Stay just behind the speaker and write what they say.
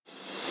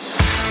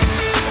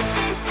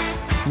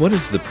What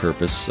is the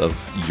purpose of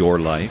your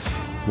life?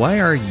 Why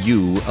are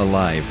you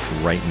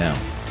alive right now?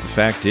 The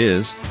fact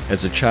is,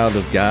 as a child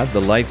of God, the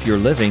life you're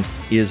living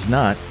is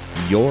not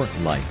your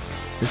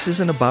life. This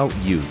isn't about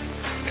you.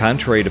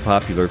 Contrary to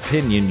popular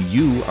opinion,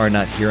 you are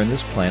not here on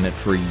this planet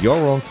for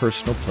your own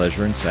personal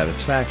pleasure and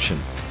satisfaction.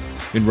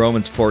 In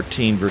Romans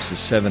 14, verses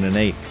 7 and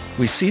 8,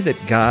 we see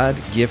that God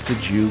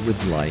gifted you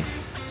with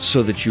life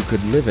so that you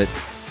could live it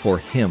for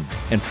Him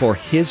and for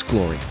His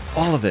glory.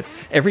 All of it,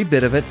 every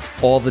bit of it,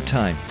 all the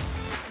time.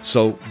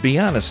 So be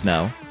honest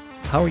now,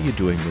 how are you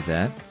doing with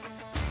that?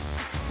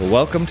 Well,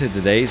 welcome to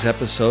today's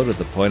episode of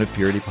the Point of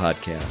Purity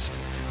podcast,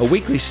 a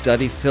weekly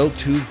study filled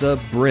to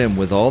the brim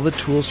with all the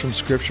tools from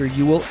Scripture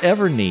you will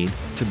ever need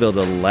to build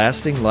a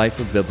lasting life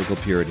of biblical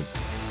purity.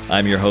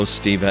 I'm your host,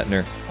 Steve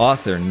Etner,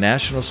 author,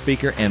 national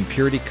speaker, and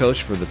purity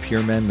coach for the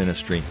Pure Man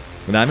Ministry.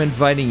 And I'm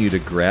inviting you to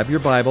grab your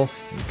Bible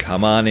and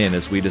come on in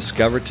as we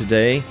discover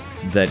today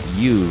that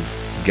you've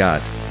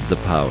got the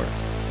power.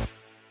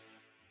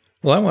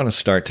 Well, I want to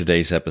start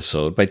today's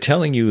episode by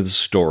telling you the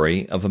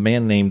story of a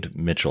man named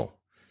Mitchell.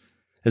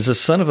 As the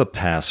son of a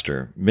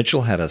pastor,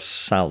 Mitchell had a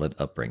solid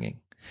upbringing.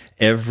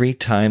 Every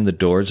time the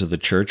doors of the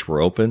church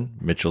were open,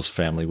 Mitchell's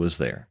family was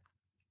there.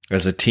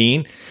 As a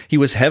teen, he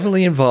was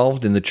heavily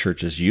involved in the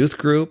church's youth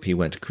group. He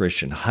went to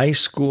Christian high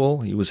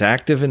school. He was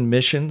active in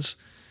missions.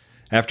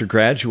 After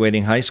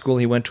graduating high school,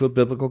 he went to a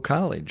biblical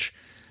college.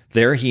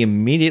 There, he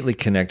immediately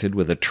connected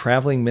with a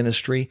traveling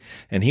ministry,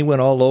 and he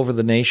went all over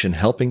the nation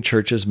helping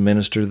churches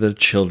minister to the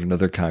children of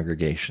their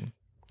congregation.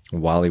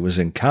 While he was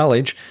in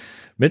college,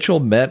 Mitchell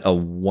met a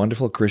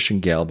wonderful Christian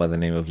gal by the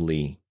name of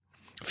Lee.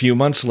 A few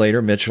months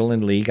later, Mitchell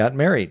and Lee got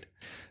married.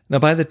 Now,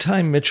 by the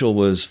time Mitchell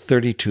was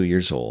 32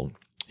 years old,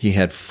 he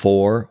had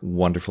 4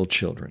 wonderful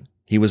children.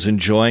 He was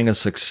enjoying a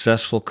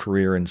successful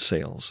career in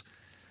sales.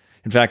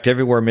 In fact,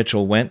 everywhere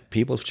Mitchell went,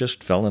 people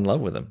just fell in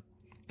love with him.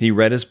 He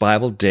read his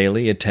Bible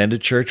daily, attended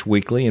church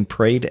weekly, and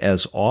prayed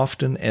as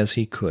often as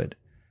he could.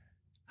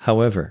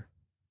 However,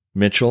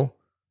 Mitchell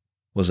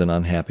was an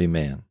unhappy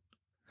man.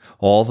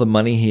 All the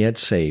money he had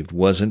saved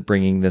wasn't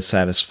bringing the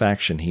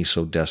satisfaction he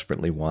so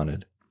desperately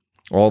wanted.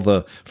 All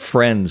the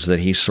friends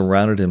that he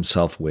surrounded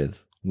himself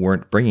with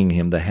weren't bringing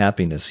him the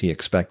happiness he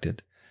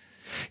expected.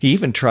 He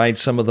even tried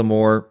some of the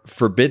more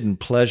forbidden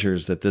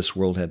pleasures that this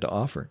world had to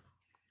offer.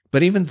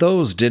 But even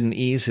those didn't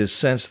ease his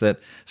sense that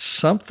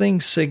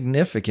something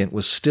significant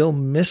was still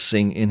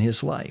missing in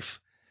his life.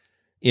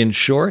 In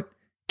short,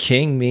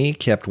 King Me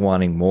kept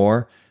wanting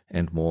more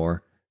and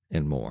more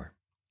and more.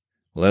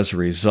 Well, as a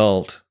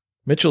result,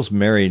 Mitchell's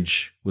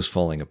marriage was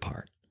falling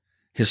apart.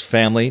 His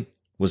family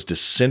was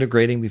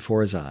disintegrating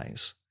before his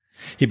eyes.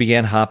 He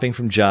began hopping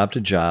from job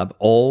to job,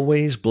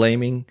 always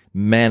blaming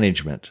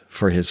management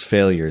for his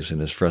failures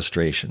and his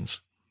frustrations.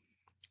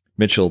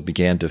 Mitchell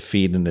began to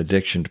feed an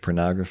addiction to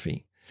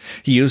pornography.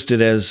 He used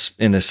it as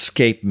an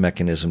escape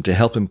mechanism to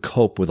help him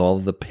cope with all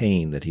of the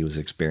pain that he was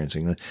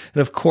experiencing. And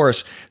of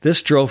course,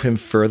 this drove him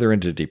further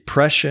into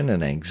depression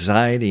and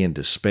anxiety and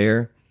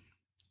despair.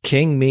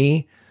 King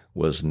Me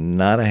was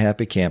not a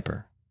happy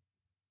camper.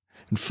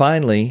 And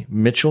finally,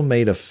 Mitchell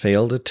made a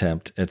failed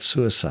attempt at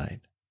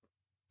suicide.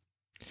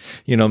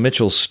 You know,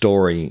 Mitchell's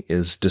story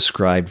is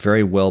described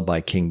very well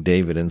by King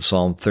David in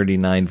Psalm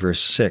 39,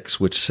 verse 6,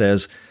 which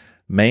says,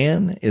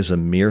 "Man is a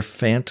mere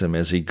phantom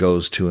as he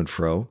goes to and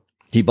fro.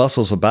 He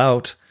bustles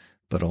about,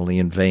 but only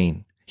in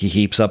vain. He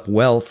heaps up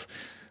wealth,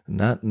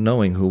 not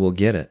knowing who will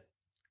get it."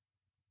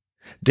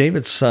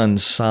 David's son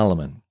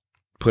Solomon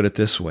put it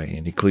this way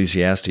in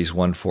Ecclesiastes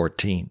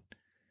 1:14.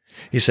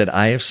 He said,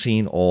 "I have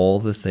seen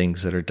all the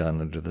things that are done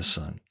under the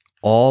sun.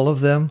 All of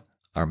them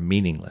are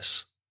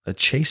meaningless, a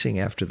chasing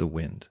after the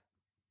wind."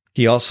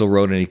 He also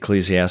wrote in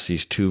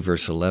Ecclesiastes 2,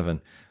 verse 11,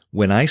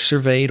 "When I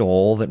surveyed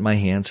all that my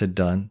hands had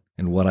done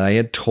and what I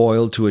had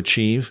toiled to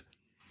achieve,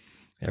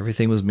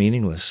 everything was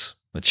meaningless,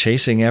 a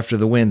chasing after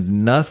the wind.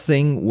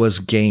 Nothing was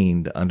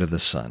gained under the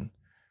sun."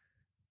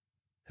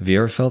 Have you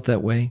ever felt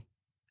that way?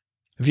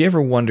 Have you ever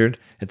wondered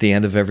at the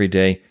end of every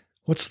day,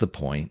 what's the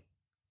point?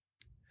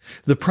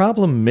 The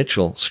problem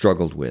Mitchell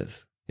struggled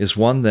with is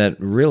one that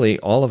really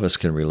all of us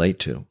can relate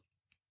to.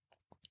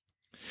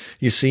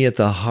 You see, at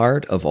the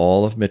heart of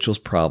all of Mitchell's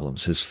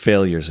problems, his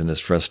failures and his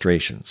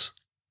frustrations,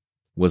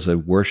 was a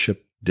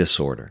worship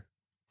disorder.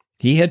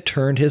 He had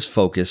turned his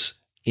focus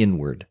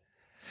inward.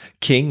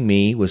 King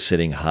Me was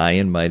sitting high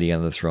and mighty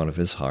on the throne of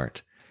his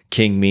heart.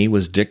 King Me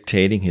was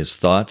dictating his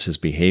thoughts, his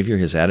behavior,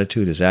 his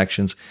attitude, his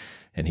actions,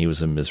 and he was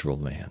a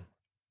miserable man.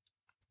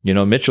 You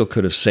know, Mitchell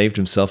could have saved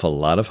himself a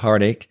lot of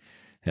heartache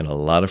and a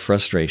lot of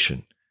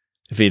frustration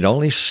if he'd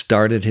only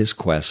started his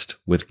quest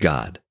with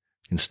God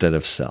instead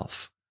of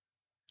self.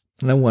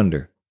 And I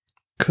wonder,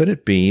 could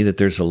it be that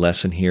there's a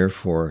lesson here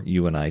for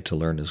you and I to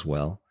learn as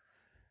well?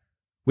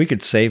 We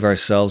could save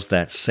ourselves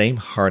that same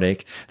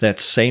heartache, that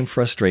same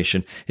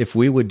frustration, if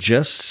we would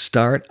just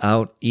start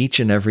out each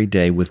and every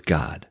day with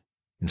God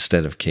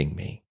instead of King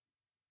Me.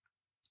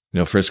 You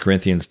know, 1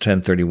 Corinthians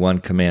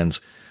 10:31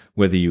 commands,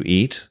 "Whether you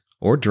eat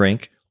or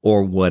drink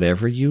or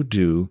whatever you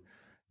do,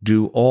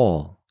 do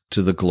all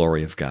to the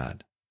glory of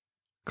God."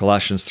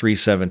 Colossians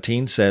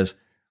 3:17 says,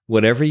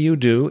 "Whatever you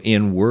do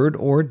in word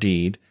or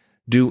deed,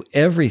 do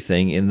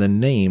everything in the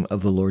name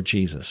of the Lord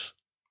Jesus."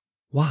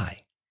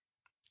 Why?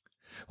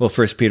 Well,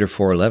 1 Peter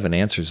 4:11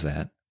 answers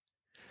that.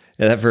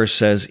 And that verse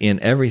says, "In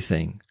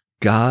everything,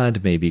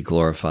 God may be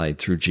glorified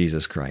through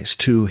Jesus Christ.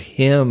 To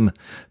him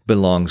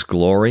belongs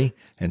glory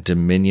and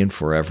dominion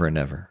forever and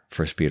ever."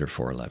 1 Peter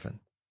 4:11.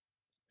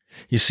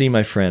 You see,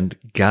 my friend,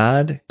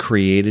 God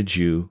created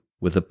you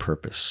with a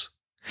purpose.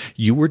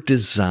 You were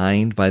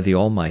designed by the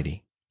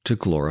Almighty to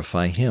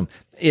glorify him.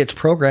 It's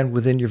programmed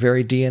within your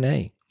very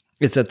DNA.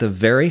 It's at the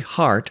very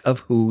heart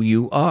of who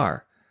you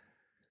are.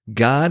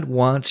 God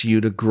wants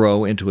you to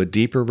grow into a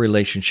deeper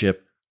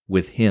relationship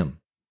with him.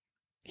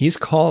 He's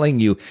calling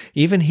you,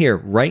 even here,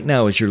 right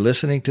now, as you're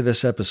listening to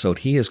this episode,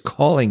 he is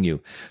calling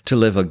you to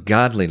live a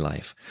godly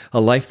life, a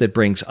life that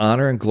brings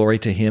honor and glory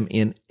to him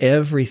in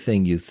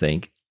everything you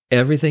think,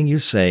 everything you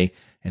say,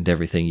 and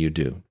everything you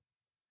do.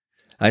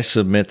 I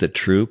submit that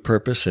true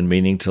purpose and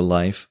meaning to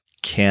life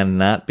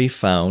cannot be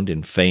found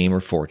in fame or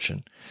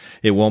fortune.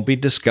 It won't be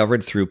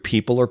discovered through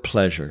people or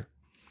pleasure.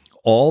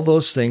 All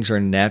those things are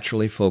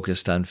naturally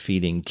focused on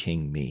feeding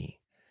King Me.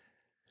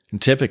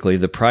 And typically,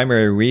 the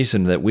primary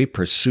reason that we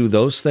pursue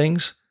those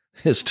things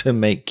is to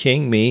make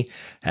King Me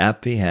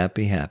happy,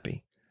 happy,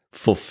 happy,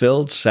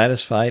 fulfilled,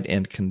 satisfied,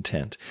 and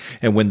content.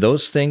 And when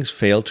those things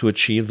fail to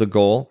achieve the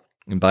goal,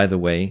 and by the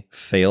way,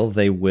 fail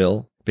they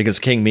will, because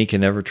King Me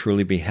can never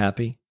truly be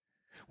happy,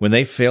 when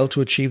they fail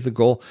to achieve the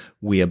goal,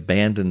 we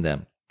abandon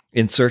them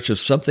in search of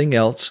something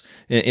else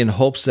in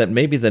hopes that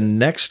maybe the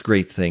next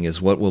great thing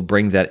is what will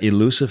bring that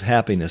elusive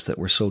happiness that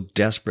we're so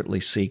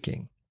desperately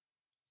seeking.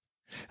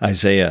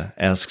 Isaiah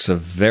asks a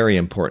very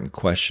important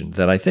question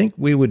that I think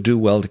we would do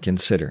well to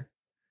consider.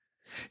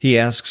 He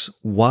asks,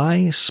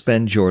 "Why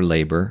spend your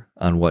labor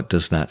on what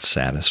does not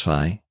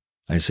satisfy?"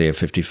 Isaiah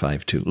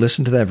 55:2.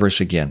 Listen to that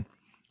verse again.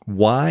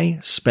 Why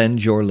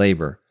spend your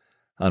labor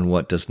on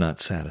what does not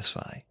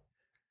satisfy?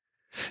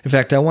 In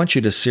fact, I want you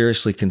to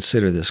seriously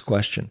consider this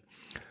question.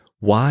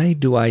 Why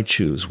do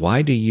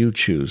you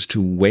choose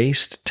to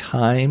waste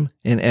time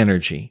and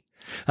energy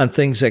on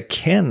things that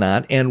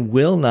cannot and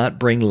will not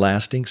bring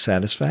lasting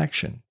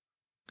satisfaction?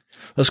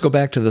 Let's go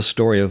back to the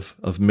story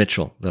of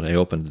Mitchell that I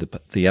opened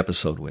the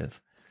episode with.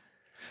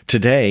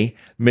 Today,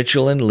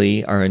 Mitchell and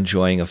Lee are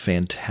enjoying a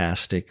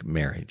fantastic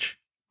marriage.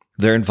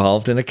 They're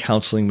involved in a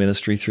counseling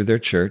ministry through their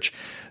church.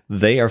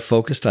 They are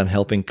focused on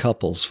helping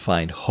couples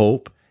find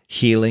hope,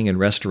 healing, and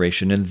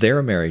restoration in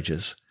their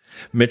marriages.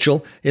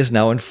 Mitchell is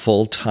now in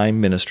full-time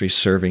ministry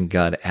serving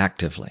God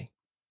actively.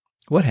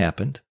 What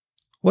happened?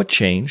 What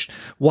changed?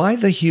 Why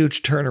the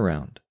huge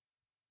turnaround?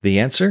 The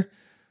answer?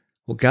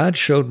 Well, God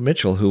showed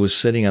Mitchell who was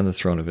sitting on the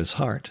throne of his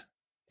heart,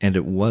 and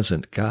it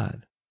wasn't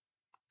God.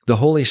 The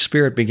Holy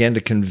Spirit began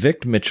to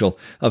convict Mitchell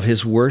of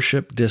his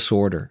worship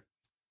disorder.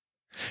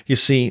 You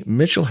see,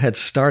 Mitchell had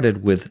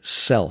started with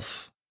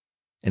self,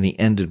 and he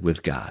ended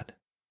with God.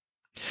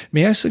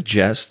 May I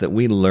suggest that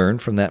we learn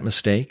from that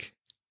mistake?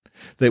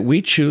 That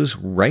we choose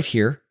right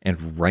here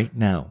and right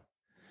now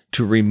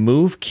to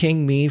remove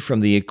King Me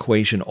from the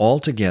equation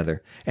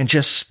altogether and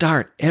just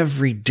start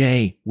every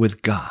day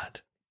with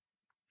God.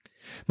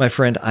 My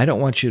friend, I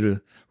don't want you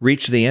to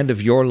reach the end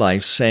of your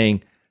life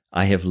saying,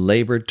 "I have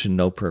labored to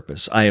no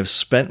purpose. I have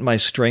spent my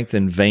strength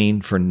in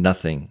vain for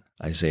nothing."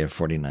 Isaiah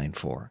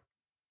 49:4.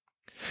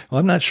 Well,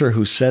 I'm not sure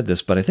who said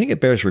this, but I think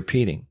it bears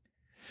repeating.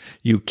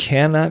 You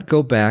cannot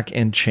go back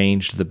and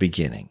change the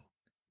beginning,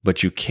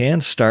 but you can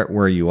start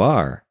where you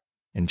are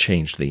and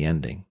change the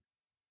ending.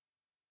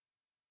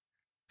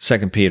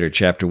 2 Peter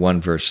chapter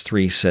 1, verse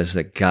 3 says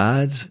that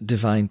God's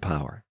divine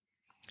power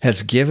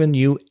has given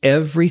you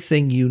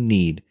everything you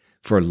need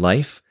for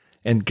life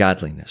and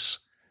godliness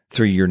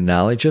through your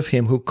knowledge of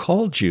him who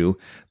called you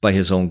by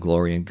his own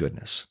glory and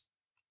goodness.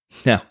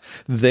 Now,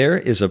 there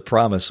is a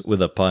promise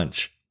with a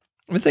punch.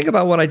 I mean, think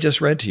about what I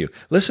just read to you.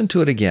 Listen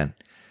to it again.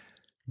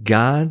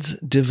 God's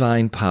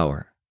divine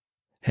power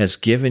has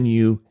given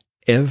you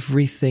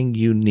everything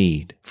you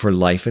need for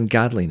life and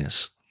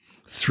godliness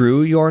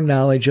through your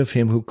knowledge of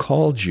him who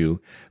called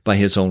you by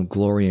his own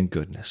glory and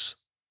goodness.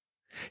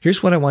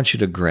 Here's what I want you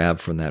to grab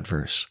from that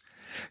verse.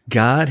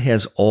 God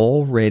has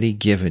already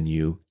given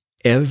you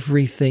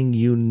everything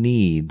you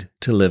need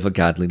to live a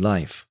godly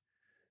life.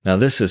 Now,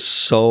 this is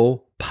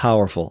so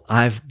powerful.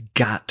 I've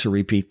got to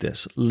repeat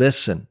this.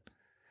 Listen.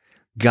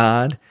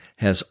 God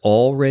has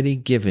already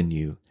given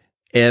you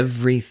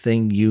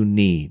everything you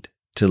need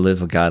to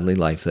live a godly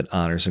life that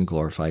honors and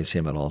glorifies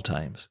him at all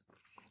times.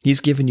 He's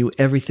given you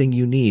everything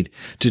you need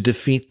to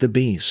defeat the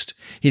beast.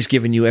 He's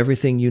given you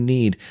everything you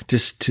need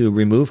to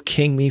remove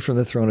King Me from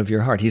the throne of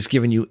your heart. He's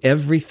given you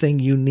everything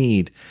you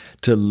need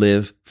to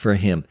live for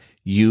him.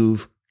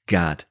 You've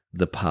got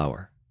the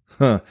power.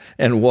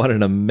 And what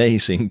an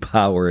amazing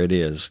power it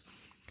is.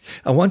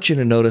 I want you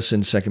to notice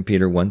in 2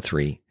 Peter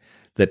 1:3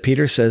 that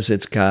Peter says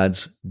it's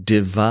God's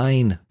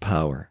divine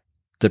power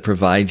that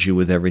provides you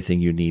with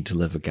everything you need to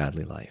live a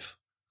godly life.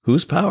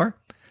 Whose power?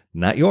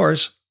 Not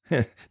yours.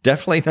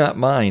 Definitely not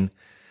mine.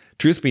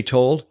 Truth be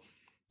told,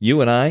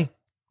 you and I,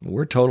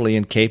 We're totally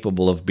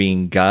incapable of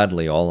being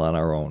godly all on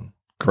our own,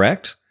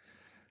 correct?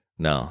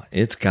 No,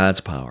 it's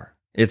God's power.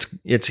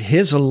 It's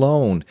His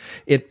alone.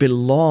 It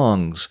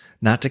belongs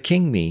not to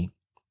King me,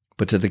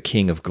 but to the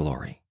King of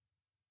glory.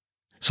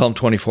 Psalm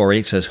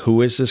 24:8 says,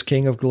 who is this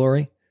King of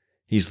glory?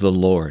 He's the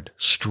Lord,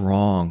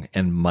 strong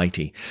and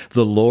mighty,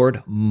 the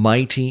Lord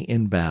mighty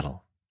in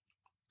battle.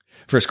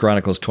 1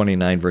 Chronicles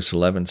 29 verse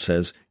 11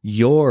 says,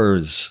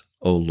 yours,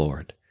 O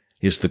Lord,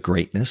 is the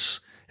greatness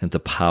and the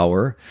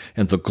power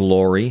and the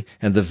glory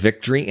and the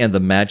victory and the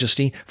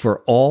majesty,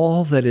 for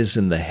all that is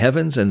in the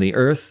heavens and the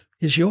earth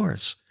is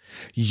yours.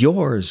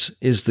 Yours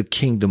is the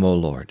kingdom, O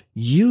Lord.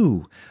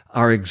 You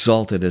are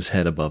exalted as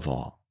head above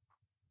all.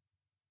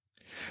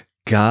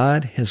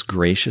 God has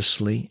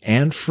graciously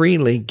and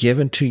freely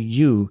given to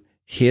you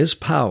His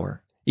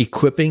power,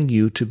 equipping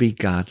you to be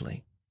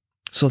godly.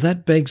 So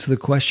that begs the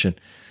question,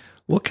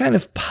 what kind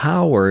of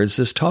power is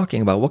this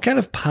talking about? What kind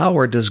of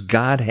power does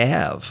God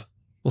have?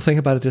 Well, think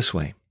about it this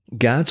way.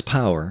 God's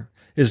power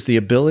is the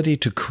ability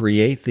to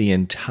create the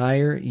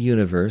entire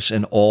universe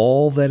and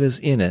all that is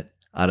in it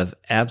out of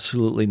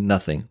absolutely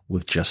nothing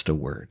with just a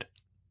word.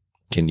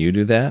 Can you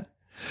do that?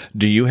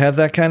 Do you have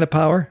that kind of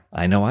power?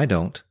 I know I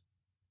don't.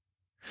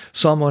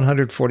 Psalm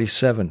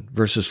 147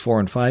 verses 4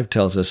 and 5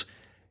 tells us,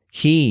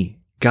 He,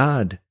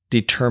 God,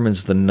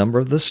 determines the number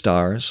of the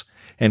stars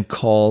and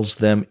calls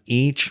them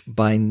each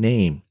by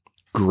name.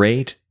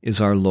 Great is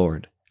our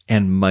Lord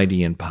and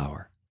mighty in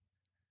power.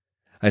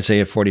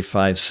 Isaiah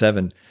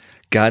 45:7,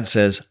 God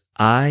says,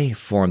 I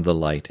form the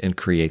light and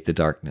create the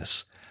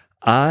darkness.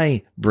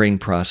 I bring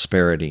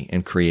prosperity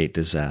and create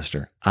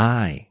disaster.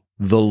 I,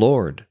 the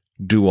Lord,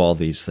 do all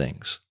these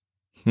things.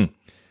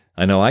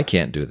 I know I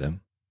can't do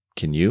them.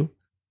 Can you?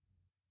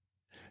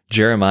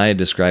 Jeremiah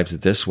describes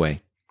it this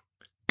way.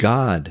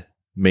 God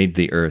made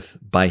the earth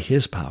by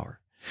His power.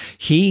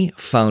 He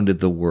founded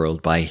the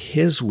world by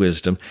His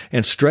wisdom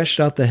and stretched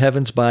out the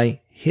heavens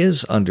by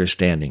His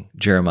understanding.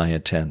 Jeremiah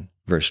 10,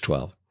 verse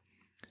 12.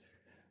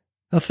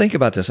 Now think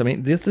about this. I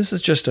mean, this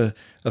is just a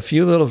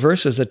few little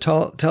verses that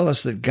tell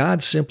us that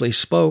God simply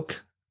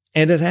spoke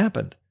and it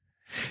happened.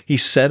 He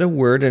said a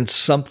word and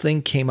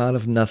something came out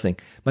of nothing.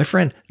 My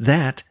friend,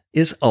 that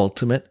is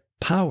ultimate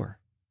power.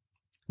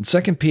 And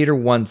 2 Peter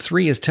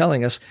 1:3 is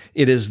telling us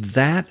it is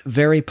that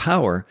very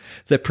power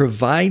that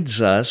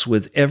provides us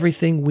with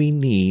everything we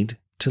need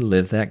to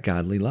live that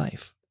godly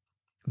life.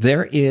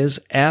 There is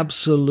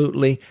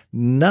absolutely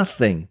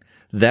nothing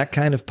that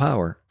kind of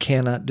power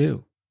cannot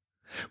do,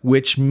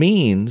 which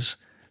means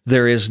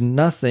there is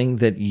nothing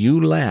that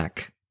you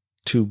lack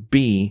to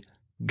be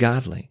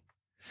godly.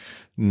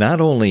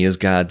 Not only is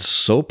God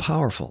so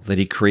powerful that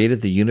He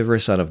created the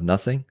universe out of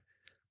nothing,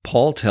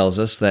 Paul tells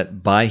us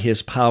that by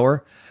His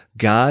power,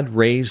 God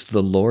raised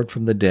the Lord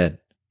from the dead,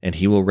 and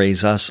He will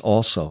raise us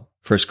also.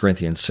 1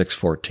 Corinthians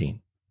 6:14.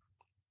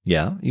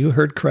 Yeah, you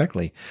heard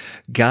correctly.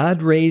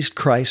 God raised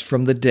Christ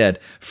from the dead,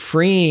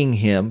 freeing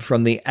Him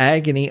from the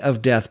agony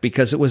of death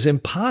because it was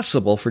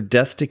impossible for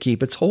death to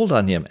keep its hold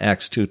on Him.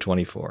 Acts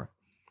 2:24.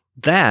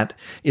 That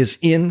is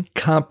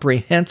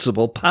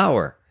incomprehensible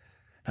power.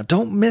 Now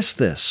don't miss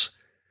this.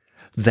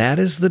 That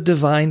is the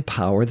divine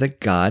power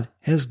that God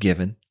has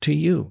given to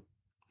you.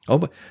 Oh,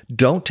 but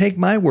don't take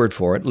my word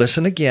for it.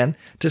 Listen again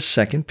to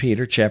 2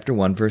 Peter chapter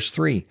 1, verse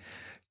 3.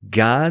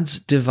 God's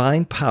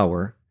divine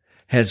power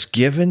has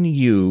given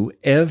you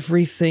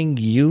everything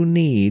you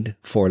need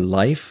for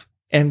life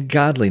and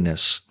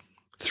godliness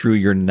through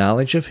your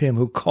knowledge of Him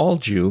who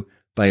called you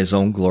by His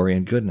own glory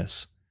and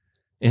goodness.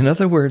 In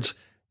other words,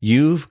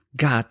 you've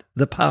got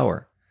the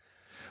power.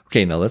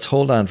 Okay, now let's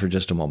hold on for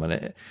just a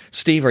moment.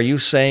 Steve, are you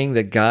saying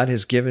that God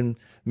has given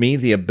me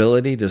the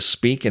ability to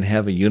speak and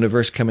have a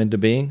universe come into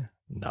being?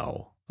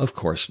 No, of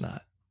course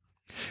not.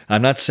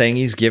 I'm not saying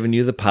He's given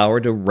you the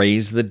power to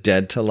raise the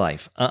dead to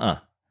life.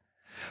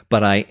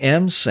 But I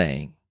am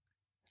saying,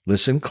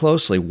 listen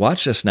closely,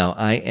 watch this now,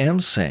 I am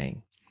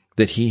saying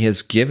that He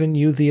has given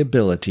you the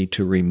ability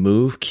to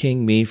remove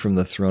King Me from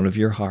the throne of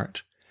your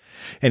heart.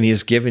 And He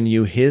has given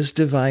you His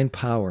divine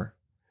power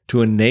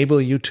to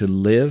enable you to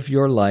live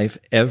your life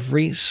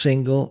every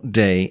single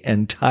day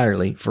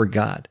entirely for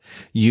God.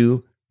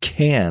 You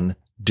can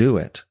do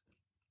it.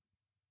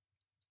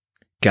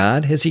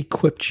 God has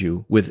equipped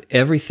you with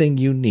everything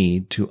you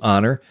need to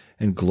honor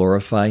and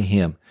glorify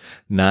Him,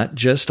 not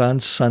just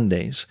on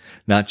Sundays,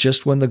 not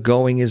just when the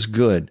going is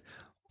good,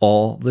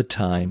 all the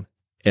time,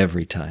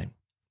 every time.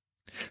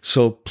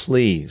 So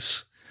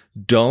please,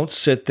 don't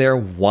sit there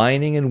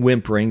whining and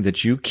whimpering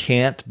that you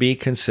can't be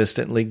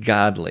consistently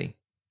godly.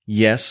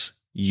 Yes,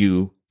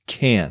 you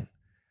can.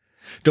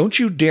 Don't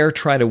you dare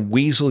try to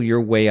weasel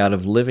your way out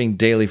of living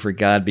daily for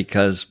God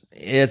because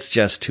it's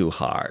just too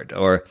hard,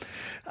 or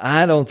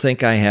I don't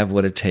think I have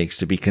what it takes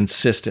to be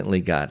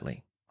consistently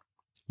godly.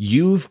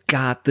 You've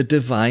got the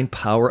divine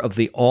power of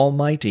the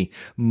Almighty,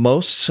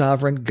 most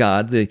sovereign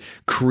God, the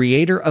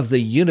creator of the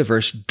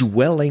universe,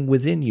 dwelling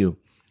within you.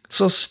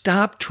 So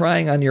stop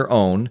trying on your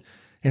own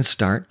and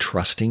start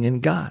trusting in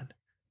God.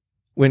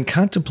 When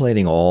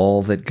contemplating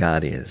all that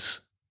God is,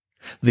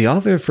 the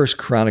author of 1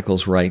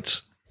 Chronicles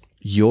writes,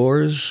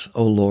 Yours,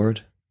 O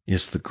Lord,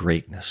 is the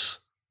greatness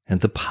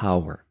and the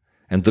power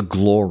and the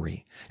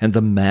glory and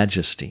the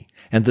majesty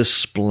and the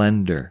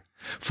splendor,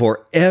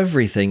 for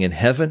everything in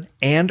heaven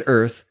and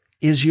earth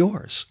is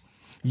yours.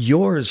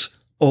 Yours,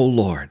 O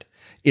Lord,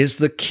 is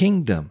the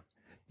kingdom.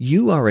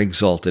 You are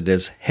exalted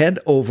as head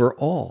over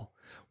all.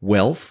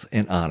 Wealth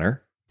and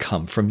honor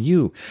come from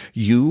you.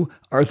 You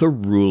are the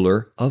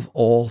ruler of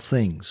all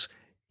things.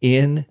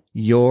 In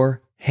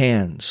your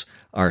hands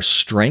are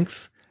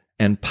strength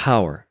and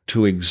power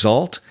to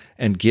exalt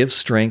and give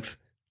strength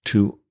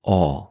to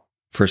all.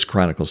 1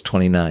 Chronicles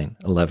 29,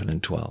 11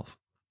 and 12.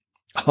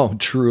 Oh,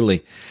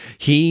 truly,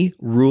 he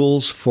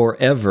rules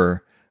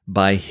forever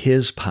by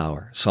his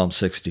power. Psalm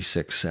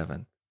 66,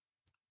 7.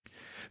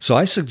 So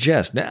I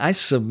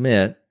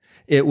submit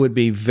it would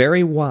be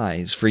very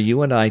wise for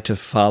you and I to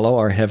follow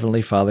our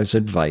Heavenly Father's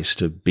advice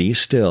to be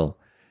still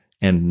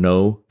and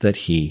know that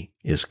he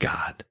is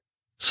God.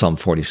 Psalm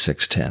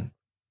 46:10.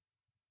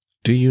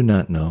 Do you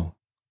not know?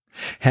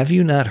 Have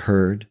you not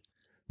heard?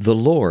 The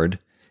Lord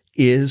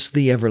is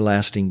the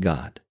everlasting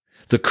God,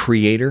 the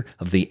creator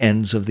of the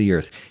ends of the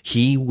earth.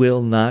 He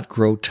will not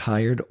grow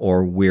tired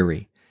or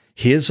weary.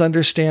 His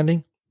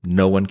understanding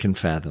no one can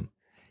fathom.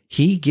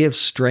 He gives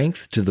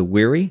strength to the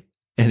weary,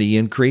 and he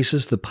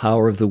increases the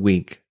power of the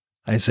weak.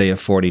 Isaiah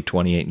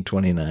 40:28 and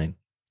 29.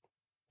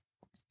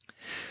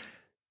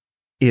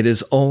 It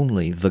is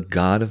only the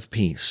God of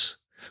peace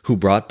who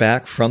brought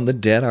back from the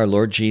dead our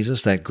Lord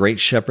Jesus, that great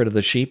shepherd of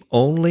the sheep.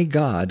 Only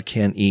God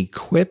can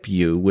equip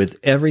you with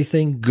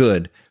everything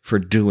good for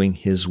doing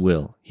his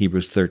will.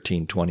 Hebrews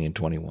 13:20 and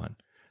 21.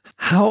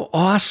 How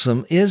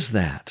awesome is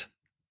that?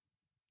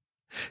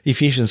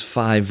 Ephesians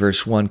 5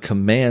 verse 1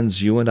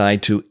 commands you and I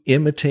to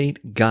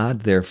imitate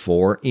God,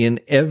 therefore, in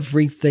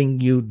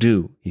everything you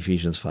do.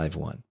 Ephesians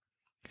 5:1.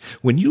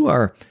 When you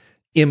are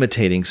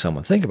imitating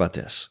someone, think about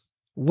this.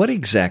 What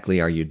exactly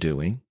are you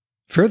doing?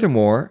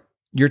 Furthermore,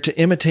 you're to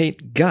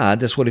imitate God.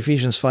 That's what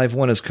Ephesians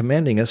 5:1 is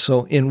commanding us.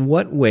 So in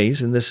what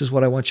ways, and this is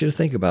what I want you to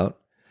think about,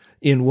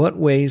 in what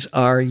ways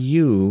are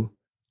you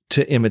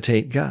to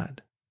imitate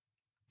God?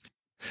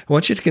 I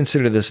want you to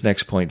consider this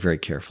next point very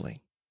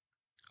carefully.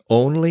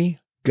 Only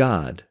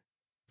God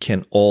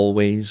can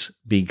always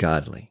be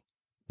godly.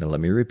 Now let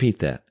me repeat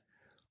that.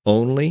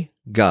 Only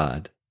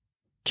God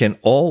can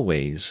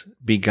always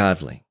be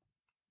godly.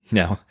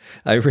 Now,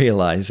 I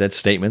realize that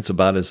statement's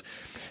about as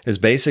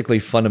basically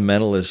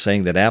fundamental as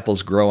saying that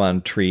apples grow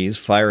on trees,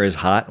 fire is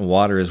hot, and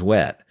water is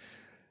wet.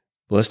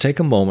 But let's take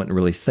a moment and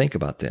really think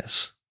about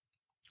this.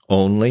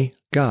 Only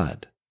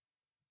God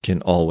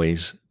can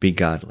always be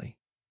godly.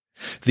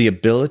 The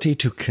ability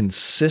to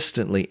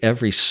consistently,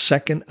 every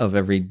second of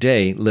every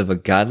day, live a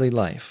godly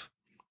life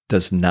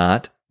does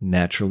not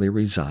naturally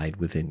reside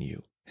within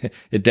you.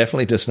 It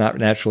definitely does not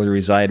naturally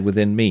reside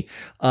within me.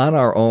 On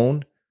our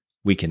own,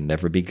 we can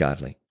never be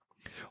godly.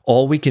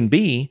 All we can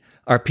be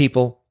are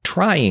people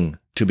trying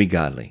to be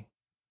godly.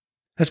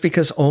 That's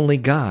because only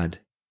God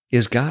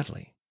is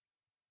godly.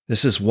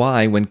 This is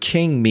why when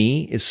King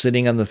Me is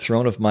sitting on the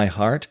throne of my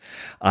heart,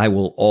 I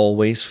will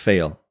always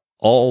fail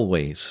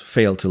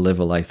to live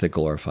a life that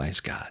glorifies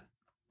God.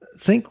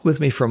 Think with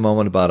me for a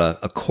moment about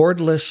a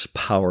cordless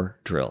power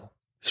drill,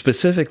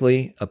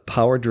 specifically a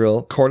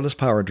cordless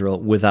power drill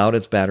without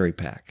its battery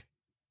pack.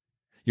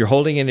 You're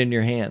holding it in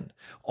your hand.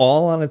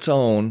 All on its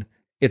own,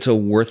 it's a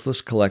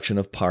worthless collection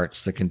of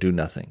parts that can do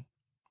nothing.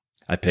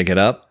 I pick it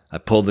up, I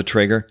pull the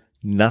trigger,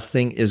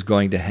 nothing is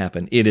going to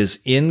happen. It is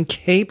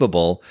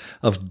incapable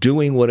of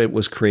doing what it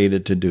was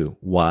created to do.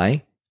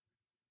 Why?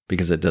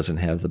 Because it doesn't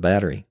have the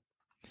battery.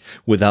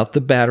 Without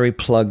the battery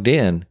plugged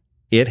in,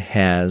 it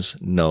has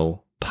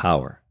no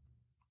power.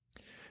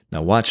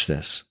 Now watch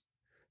this.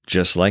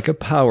 Just like a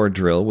power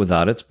drill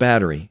without its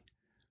battery,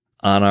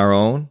 on our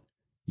own,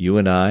 you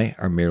and I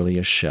are merely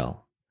a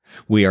shell.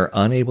 We are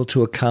unable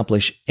to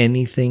accomplish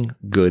anything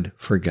good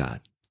for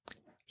God.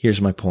 Here's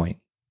my point.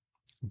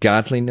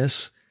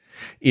 Godliness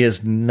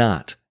is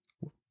not,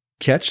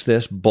 catch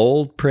this,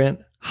 bold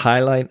print,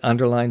 highlight,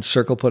 underline,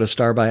 circle, put a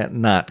star by it,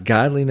 not.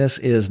 Godliness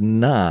is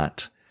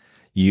not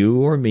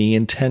you or me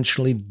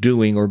intentionally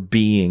doing or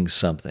being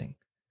something.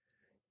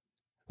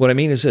 What I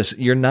mean is this,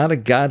 you're not a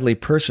godly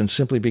person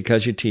simply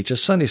because you teach a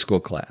Sunday school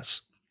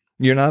class.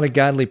 You're not a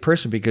godly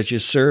person because you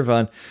serve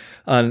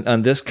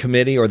on this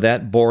committee or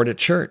that board at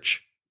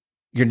church.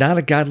 You're not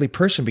a godly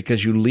person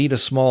because you lead a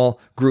small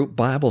group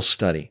Bible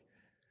study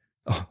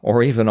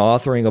or even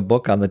authoring a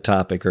book on the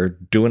topic or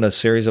doing a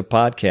series of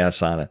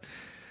podcasts on it.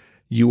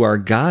 You are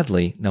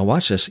godly. Now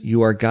watch this.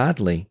 You are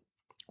godly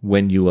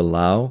when you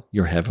allow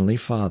your Heavenly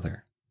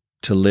Father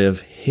to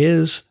live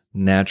His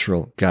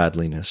natural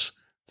godliness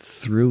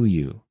through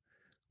you,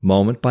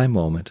 moment by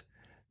moment,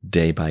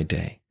 day by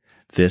day.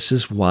 This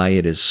is why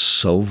it is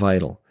so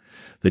vital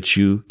that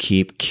you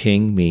keep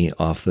King Me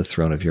off the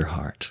throne of your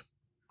heart.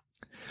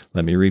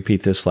 Let me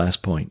repeat this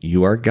last point.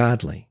 You are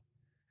godly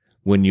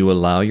when you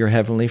allow your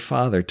Heavenly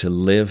Father to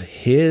live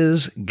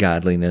His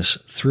godliness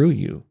through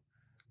you,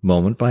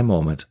 moment by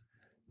moment,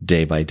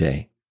 day by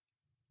day.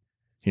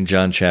 In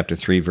John chapter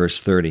 3,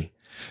 verse 30,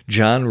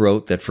 John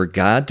wrote that for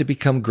God to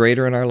become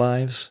greater in our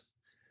lives,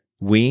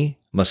 we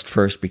must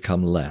first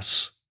become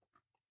less.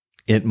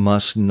 It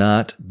must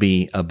not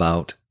be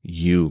about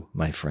you,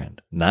 my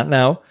friend. Not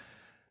now.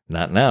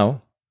 Not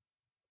now.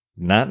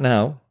 Not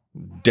now.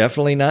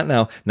 Definitely not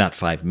now. Not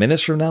 5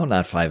 minutes from now.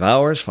 Not 5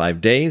 hours,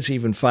 5 days,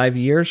 even 5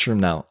 years from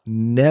now.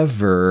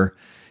 Never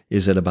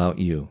is it about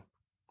you.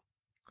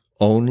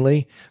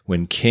 Only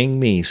when King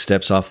Me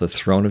steps off the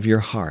throne of your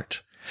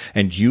heart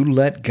and you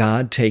let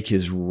God take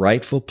his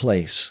rightful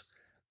place,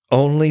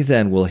 only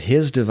then will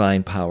his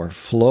divine power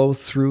flow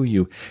through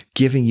you,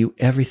 giving you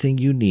everything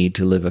you need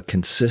to live a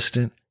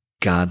consistent,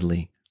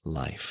 godly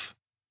life.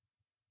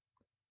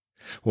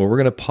 Well, we're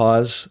going to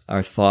pause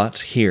our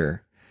thoughts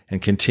here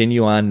and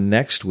continue on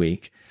next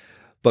week.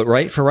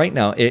 But for right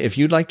now, if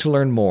you'd like to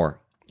learn more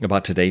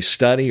about today's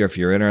study, or if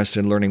you're interested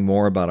in learning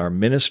more about our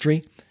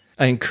ministry,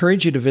 I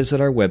encourage you to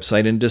visit our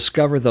website and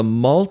discover the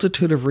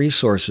multitude of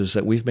resources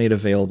that we've made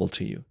available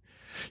to you.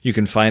 You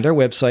can find our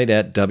website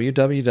at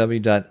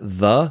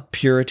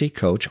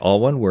www.thepuritycoach, all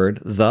one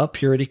word,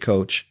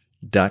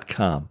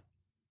 thepuritycoach.com.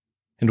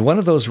 And one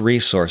of those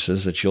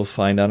resources that you'll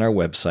find on our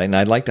website, and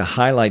I'd like to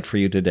highlight for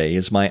you today,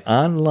 is my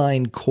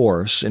online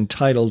course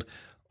entitled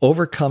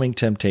Overcoming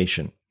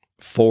Temptation,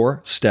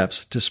 4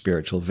 Steps to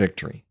Spiritual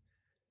Victory.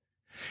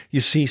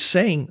 You see,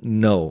 saying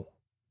no,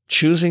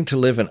 choosing to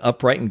live an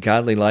upright and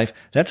godly life,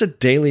 that's a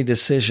daily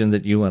decision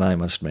that you and I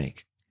must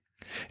make.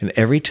 And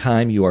every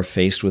time you are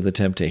faced with a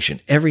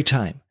temptation, every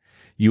time,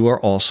 you are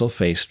also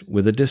faced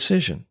with a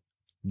decision.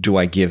 Do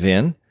I give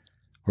in,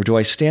 or do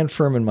I stand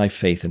firm in my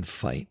faith and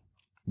fight?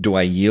 Do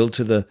I yield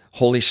to the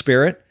Holy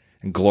Spirit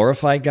and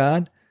glorify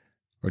God,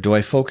 or do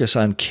I focus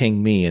on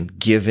King Me and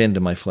give in to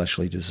my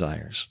fleshly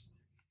desires?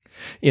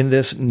 In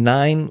this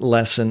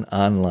 9-lesson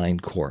online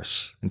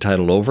course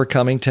entitled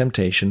Overcoming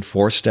Temptation,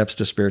 4 Steps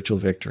to Spiritual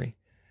Victory,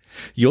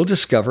 you'll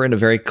discover in a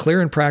very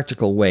clear and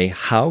practical way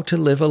how to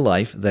live a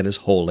life that is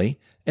holy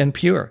and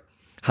pure,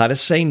 how to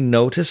say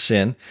no to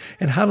sin,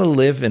 and how to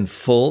live in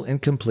full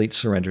and complete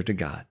surrender to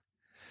God.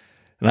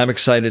 And I'm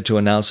excited to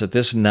announce that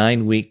this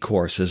 9-week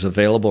course is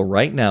available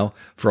right now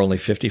for only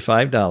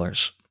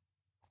 $55.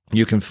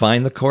 You can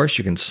find the course,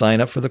 you can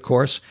sign up for the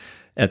course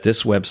at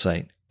this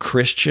website,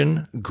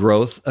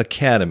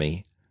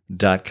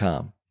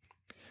 ChristianGrowthAcademy.com.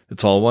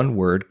 It's all one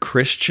word,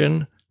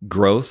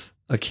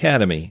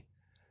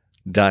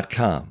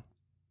 ChristianGrowthAcademy.com.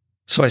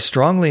 So I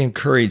strongly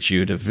encourage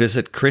you to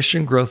visit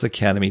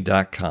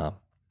ChristianGrowthAcademy.com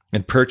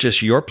and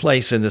purchase your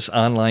place in this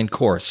online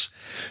course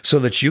so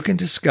that you can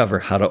discover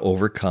how to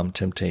overcome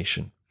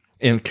temptation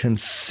and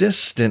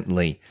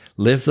consistently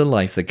live the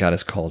life that God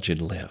has called you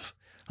to live.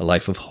 A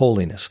life of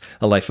holiness,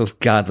 a life of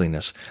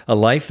godliness, a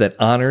life that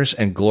honors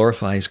and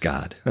glorifies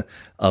God,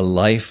 a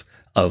life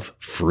of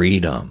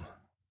freedom.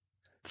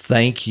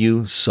 Thank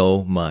you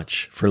so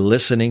much for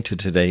listening to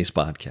today's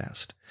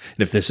podcast.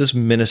 And if this has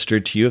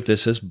ministered to you, if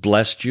this has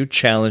blessed you,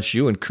 challenged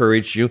you,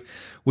 encouraged you,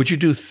 would you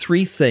do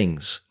 3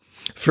 things?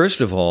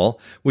 First of all,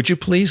 would you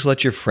please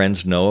let your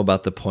friends know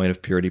about the Point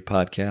of Purity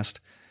podcast?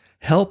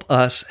 Help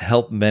us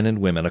help men and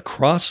women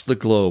across the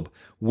globe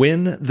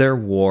win their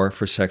war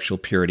for sexual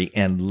purity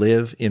and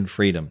live in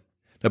freedom.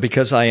 Now,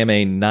 because I am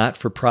a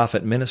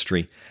not-for-profit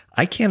ministry,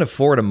 I can't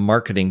afford a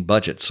marketing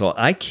budget, so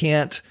I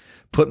can't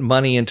put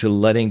money into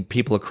letting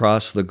people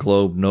across the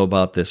globe know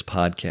about this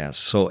podcast.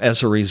 So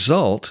as a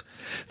result,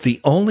 the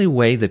only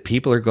way that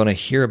people are going to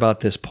hear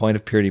about this Point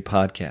of Purity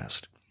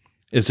podcast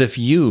is if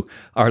you,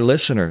 our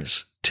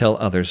listeners, tell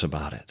others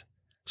about it.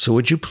 So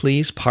would you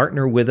please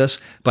partner with us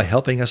by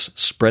helping us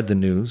spread the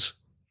news?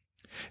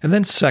 And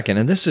then second,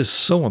 and this is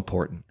so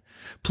important,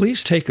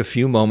 please take a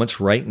few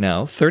moments right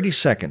now, 30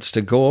 seconds,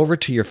 to go over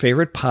to your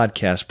favorite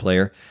podcast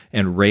player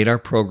and rate our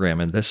program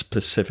in this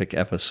specific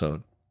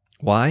episode.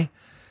 Why?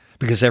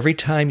 Because every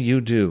time you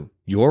do,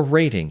 your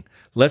rating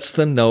lets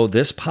them know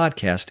this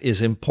podcast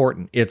is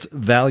important. It's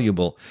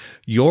valuable.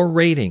 Your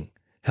rating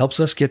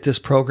helps us get this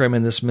program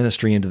and this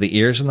ministry into the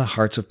ears and the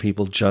hearts of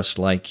people just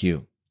like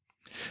you.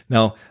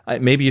 Now,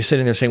 maybe you're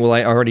sitting there saying, well,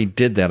 I already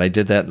did that. I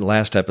did that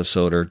last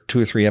episode or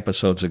 2 or 3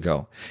 episodes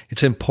ago.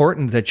 It's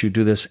important that you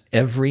do this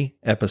every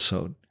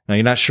episode. Now,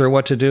 you're not sure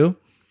what to do?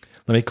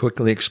 Let me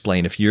quickly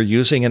explain. If you're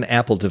using an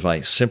Apple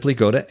device, simply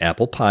go to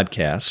Apple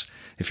Podcasts,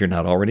 if you're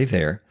not already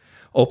there.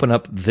 Open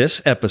up this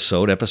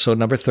episode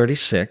number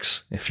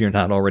 36, if you're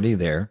not already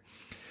there,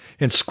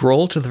 and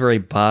scroll to the very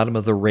bottom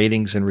of the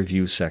ratings and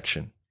review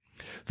section.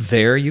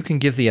 There, you can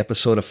give the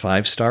episode a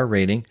 5-star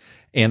rating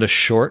and a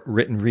short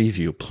written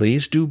review.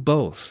 Please do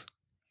both.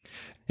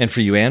 And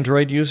for you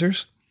Android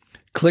users,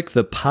 click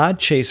the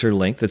Podchaser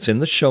link that's in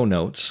the show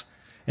notes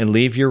and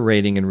leave your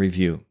rating and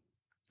review.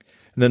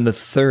 And then the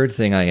third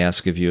thing I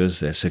ask of you is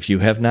this. If you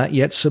have not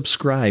yet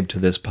subscribed to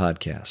this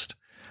podcast,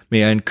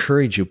 may I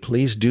encourage you,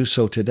 please do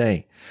so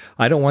today.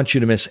 I don't want you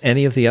to miss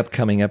any of the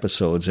upcoming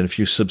episodes, and if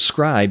you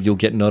subscribe, you'll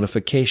get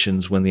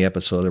notifications when the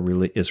episode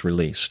is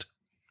released.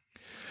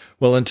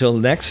 Well, until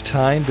next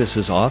time, this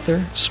is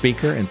author,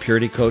 speaker, and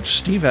purity coach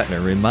Steve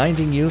Etner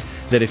reminding you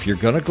that if you're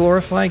going to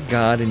glorify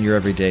God in your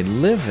everyday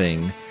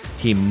living,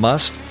 He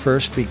must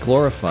first be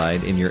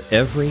glorified in your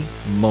every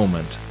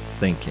moment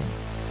thinking.